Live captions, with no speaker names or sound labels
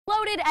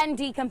Bloated and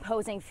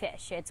decomposing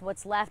fish. It's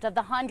what's left of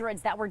the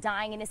hundreds that were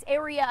dying in this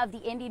area of the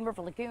Indian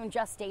River Lagoon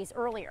just days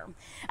earlier.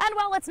 And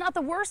while it's not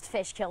the worst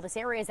fish kill this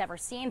area has ever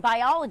seen,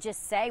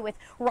 biologists say with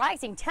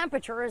rising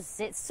temperatures,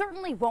 it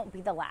certainly won't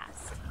be the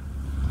last.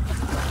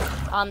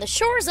 On the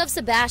shores of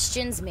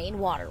Sebastian's main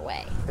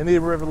waterway,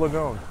 Indian River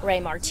Lagoon. Ray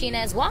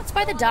Martinez walks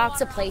by the docks,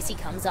 a place he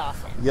comes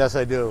often. Yes,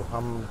 I do.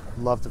 I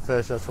love to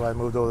fish. That's why I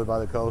moved over by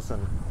the coast,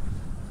 and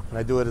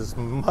I do it as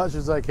much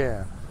as I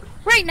can.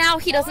 Right now,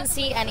 he doesn't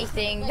see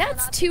anything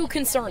that's too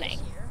concerning.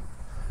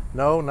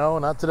 No,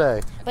 not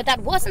today. But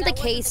that wasn't the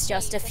case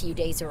just a few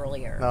days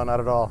earlier. No, not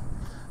at all.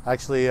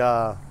 Actually,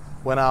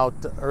 went out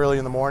early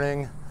in the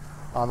morning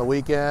on the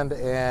weekend,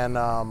 and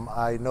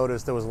I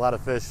noticed there was a lot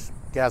of fish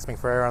gasping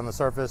for air on the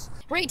surface.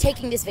 Ray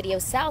taking this video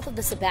south of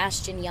the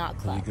Sebastian Yacht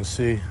Club. You can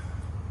see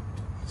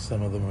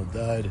some of them have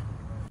died.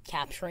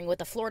 Capturing what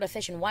the Florida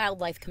Fish and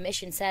Wildlife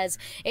Commission says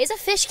is a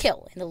fish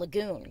kill in the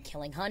lagoon,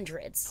 killing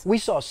hundreds. We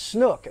saw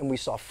snook, and we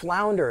saw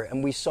flounder,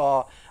 and we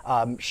saw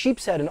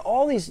sheep's head, and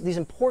all these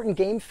important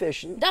game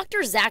fish.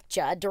 Dr. Zach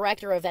Judd,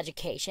 Director of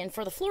Education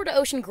for the Florida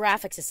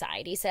Oceanographic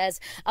Society, says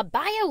a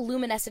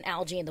bioluminescent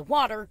algae in the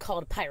water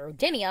called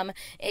pyridinium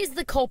is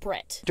the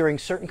culprit. During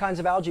certain kinds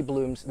of algae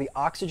blooms, the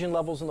oxygen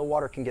levels in the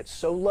water can get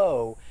so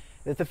low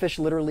that the fish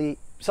literally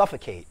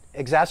suffocate,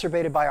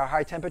 exacerbated by our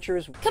high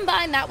temperatures.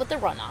 Combine that with the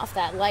runoff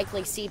that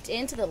likely seeped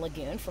into the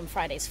lagoon from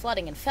Friday's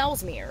flooding in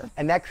Fellsmere.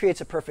 And that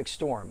creates a perfect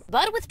storm.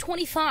 But with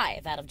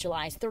 25 out of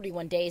July's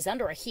 31 days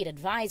under a heat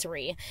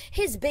advisory,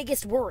 his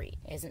biggest worry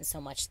isn't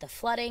so much the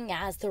flooding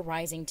as the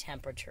rising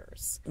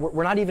temperatures.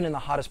 We're not even in the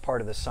hottest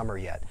part of the summer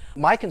yet.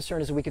 My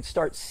concern is that we could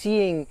start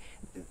seeing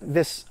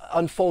this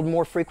unfold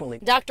more frequently.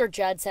 Dr.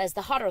 Judd says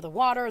the hotter the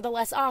water, the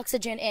less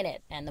oxygen in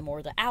it, and the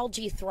more the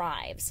algae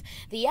thrives.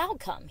 The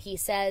outcome, he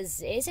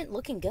says, isn't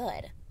looking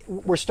good.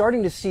 We're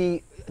starting to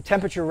see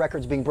temperature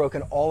records being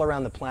broken all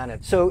around the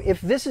planet. So if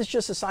this is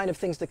just a sign of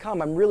things to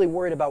come, I'm really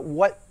worried about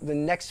what the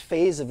next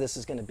phase of this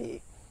is going to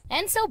be.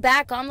 And so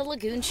back on the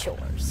lagoon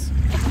shores.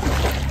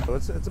 So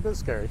it's a bit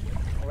scary.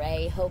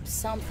 Ray hopes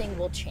something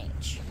will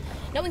change,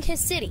 knowing his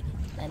city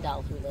and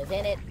all who live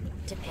in it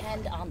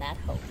depend on that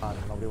hope.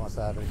 Nobody wants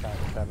to have any kind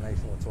of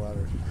contamination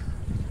whatsoever,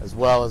 as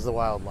well as the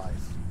wildlife.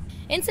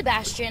 In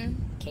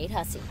Sebastian, Kate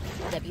Hussey,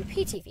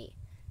 WPTV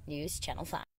News Channel 5.